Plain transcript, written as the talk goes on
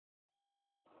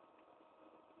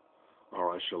All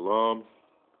right, Shalom,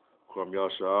 Kwam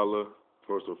Yasha'Allah.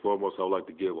 First and foremost, I would like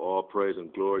to give all praise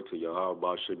and glory to Yahweh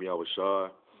Ba'ashem Yahushai.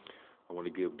 I want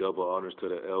to give double honors to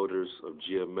the elders of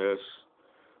GMS,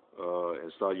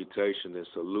 and salutation and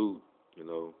salute.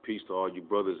 Peace to all you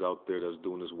brothers out there that's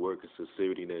doing this work in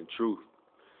sincerity and in truth.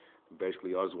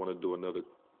 Basically, I just want to do another,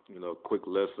 quick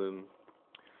lesson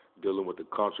dealing with the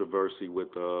controversy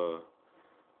with the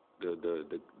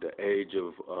age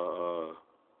of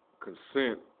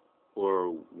consent,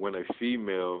 or when a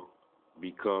female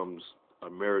becomes a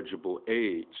marriageable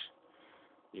age.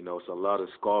 It's a lot of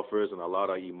scoffers and a lot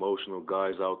of emotional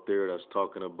guys out there that's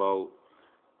talking about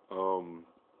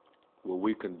what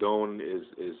we condone is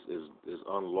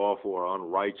unlawful or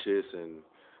unrighteous, and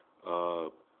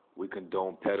we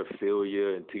condone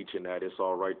pedophilia and teaching that it's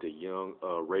all right to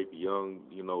rape young,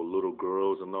 little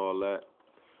girls and all that.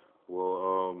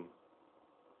 Well,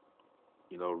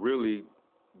 really,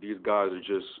 these guys are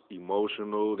just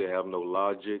emotional. They have no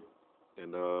logic,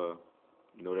 and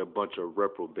they're a bunch of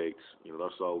reprobates.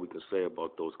 That's all we can say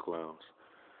about those clowns.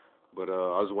 But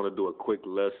I just want to do a quick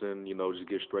lesson. Just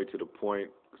get straight to the point,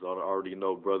 because I already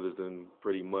know brothers then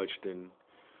pretty much then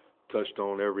touched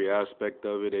on every aspect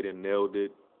of it. They done nailed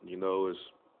it. It's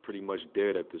pretty much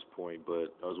dead at this point.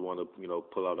 But I just want to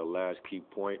pull out a last key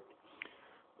point.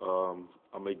 I'm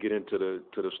gonna get into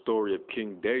the story of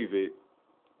King David.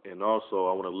 And also,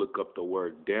 I want to look up the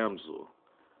word damsel,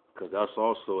 because that's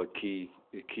also a key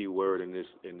word in this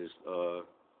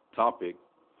topic.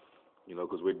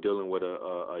 Because we're dealing with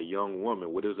a young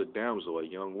woman. What is a damsel? A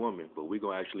young woman. But we're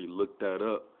gonna actually look that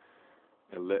up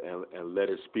and let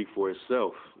it speak for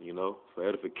itself. For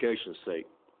edification's sake.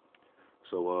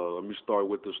 So let me start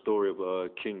with the story of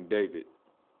King David.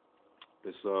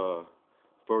 It's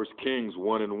 1 Kings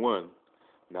 1:1.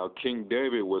 Now King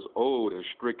David was old and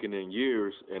stricken in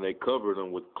years, and they covered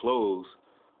him with clothes,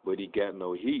 but he got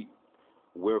no heat.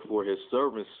 Wherefore his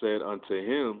servants said unto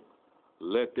him,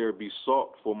 Let there be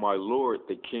sought for my lord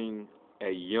the king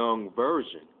a young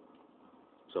virgin.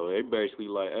 So they basically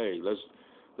like, hey, let's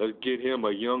get him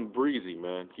a young breezy,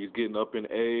 man. He's getting up in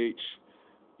age.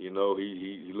 He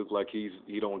look like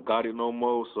he don't got it no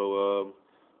more. So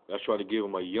let's try to give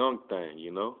him a young thing,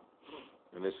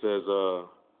 And it says,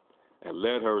 and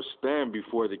let her stand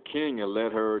before the king, and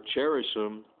let her cherish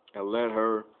him, and let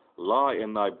her lie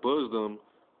in thy bosom,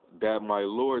 that my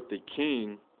lord the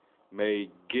king may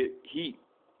get heat.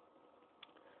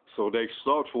 So they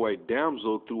sought for a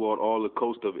damsel throughout all the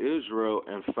coast of Israel,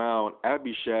 and found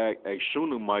Abishag a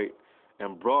Shunammite,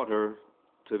 and brought her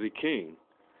to the king.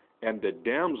 And the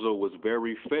damsel was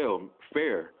very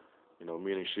fair,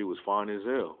 meaning she was fine as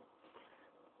hell,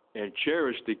 and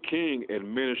cherished the king,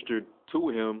 and ministered to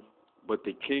him, but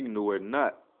the king knew it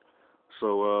not.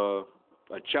 So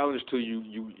a challenge to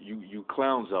you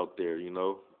clowns out there,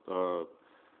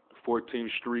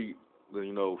 14th Street,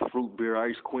 fruit beer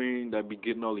ice queen that be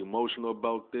getting all emotional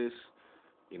about this,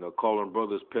 calling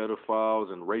brothers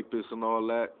pedophiles and rapists and all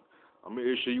that. I'm going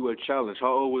to issue you a challenge.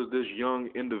 How old was this young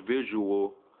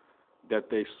individual that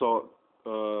they sought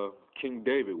King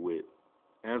David with?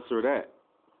 Answer that.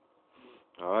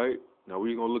 All right? Now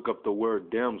we're going to look up the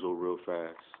word damsel real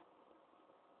fast.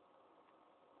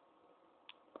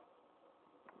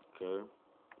 Okay.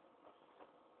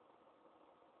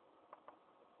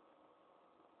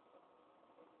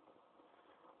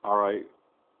 All right.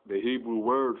 The Hebrew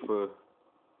word for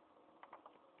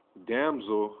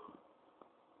damsel,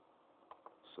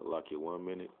 so like it 1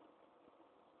 minute.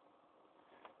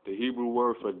 The Hebrew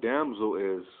word for damsel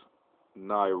is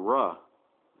naira,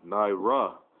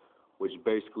 which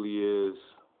basically is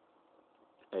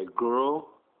a girl,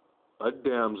 a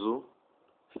damsel,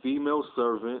 female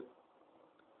servant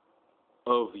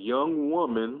of young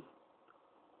woman,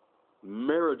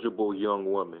 marriageable young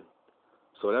woman.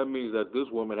 So that means that this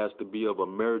woman has to be of a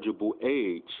marriageable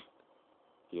age,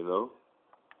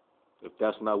 If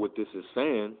that's not what this is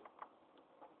saying,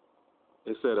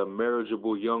 it said a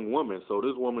marriageable young woman. So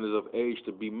this woman is of age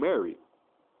to be married.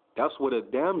 That's what a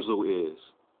damsel is.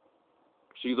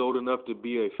 She's old enough to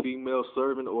be a female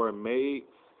servant or a maid,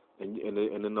 and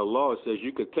in the law it says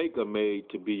you could take a maid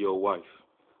to be your wife.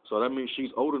 So that means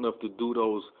she's old enough to do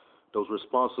those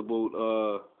responsible,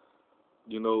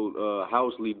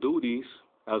 housely duties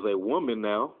as a woman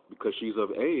now, because she's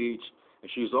of age,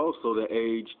 and she's also the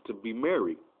age to be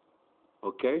married.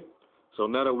 Okay? So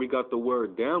now that we got the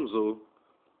word damsel,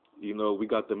 we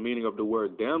got the meaning of the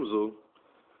word damsel,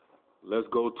 let's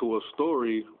go to a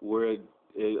story where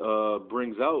it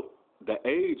brings out the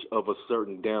age of a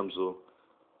certain damsel,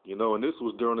 and this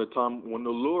was during the time when the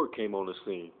Lord came on the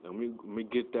scene. And let me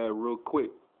get that real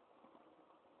quick.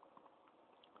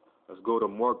 Let's go to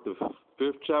Mark the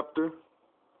 5th chapter.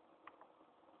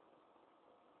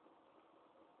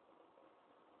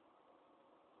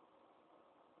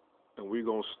 And we're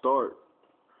going to start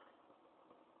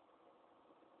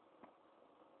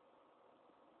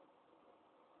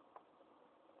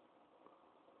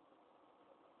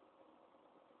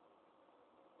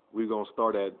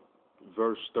at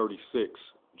verse 36,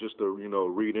 just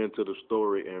to, read into the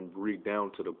story and read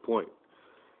down to the point.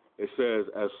 It says,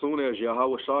 as soon as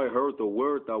Yahushua heard the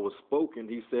word that was spoken,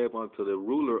 he said unto the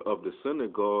ruler of the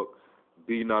synagogue,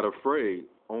 be not afraid,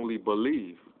 only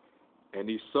believe. And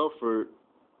he suffered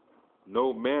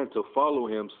no man to follow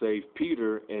him save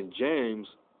Peter and James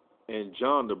and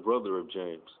John, the brother of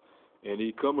James. And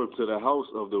he cometh to the house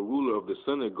of the ruler of the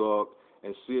synagogue,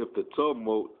 and seeth the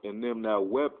tumult, and them that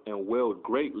wept and wailed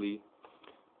greatly.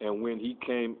 And when he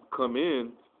come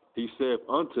in, he said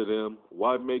unto them,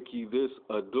 why make ye this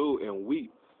ado and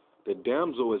weep? The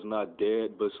damsel is not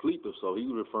dead, but sleepeth. So he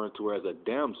was referring to her as a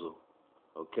damsel.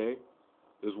 Okay?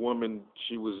 This woman,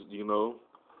 she was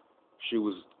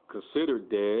considered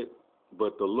dead,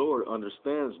 but the Lord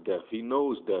understands death. He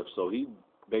knows death. So he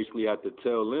basically had to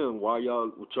tell them, what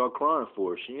y'all crying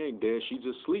for? She ain't dead, she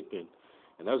just sleeping.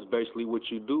 And that's basically what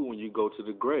you do when you go to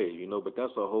the grave, but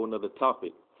that's a whole nother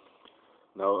topic.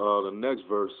 Now, the next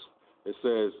verse, it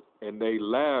says, and they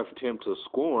laughed him to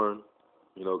scorn,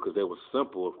 because they were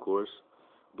simple, of course.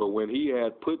 But when he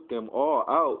had put them all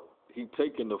out, he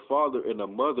taken the father and the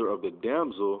mother of the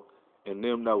damsel and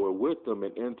them that were with them,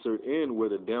 and entered in where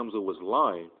the damsel was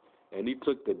lying. And he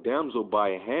took the damsel by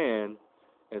hand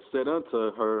and said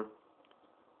unto her,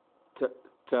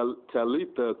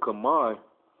 Talitha Kamai,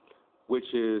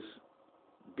 which is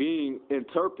being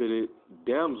interpreted,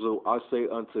 damsel, I say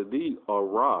unto thee,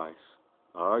 arise.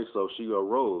 All right, so she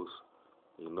arose,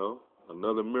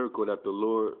 another miracle that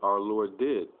our Lord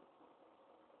did.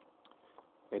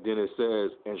 And then it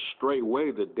says, and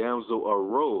straightway the damsel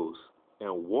arose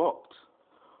and walked,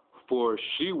 for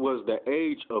she was the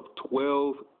age of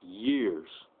 12 years.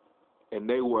 And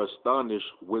they were astonished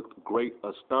with great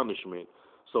astonishment.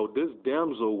 So this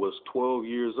damsel was 12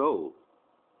 years old.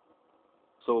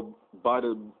 So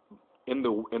in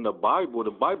the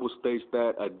Bible states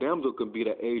that a damsel can be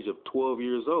the age of 12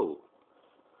 years old.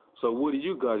 So what do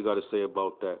you guys got to say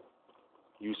about that?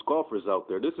 You scoffers out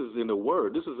there. This is in the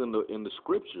Word. This is in the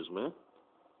Scriptures, man.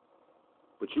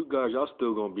 But you guys, y'all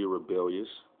still gonna be rebellious.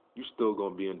 You still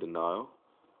gonna be in denial.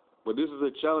 But this is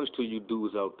a challenge to you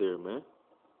dudes out there, man.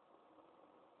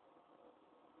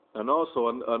 And also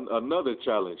another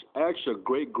challenge. Ask your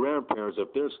great grandparents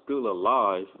if they're still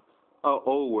alive. How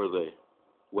old were they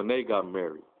when they got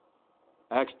married?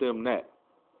 Ask them that.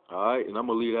 All right, and I'm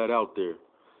gonna leave that out there.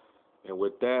 And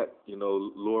with that,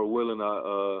 Lord willing,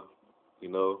 I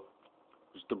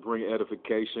just to bring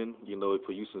edification,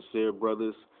 for you sincere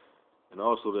brothers, and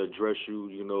also to address you,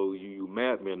 you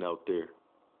madmen out there,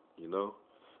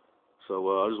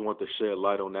 So I just want to shed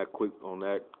light on that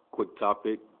quick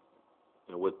topic.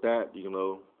 And with that,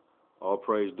 all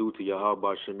praise due to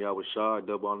Yahweh Shem Yahushua,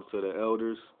 double honor to the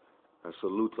elders, and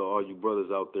salute to all you brothers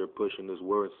out there pushing this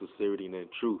word in sincerity and in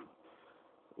truth.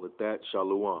 With that,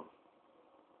 Shalawam.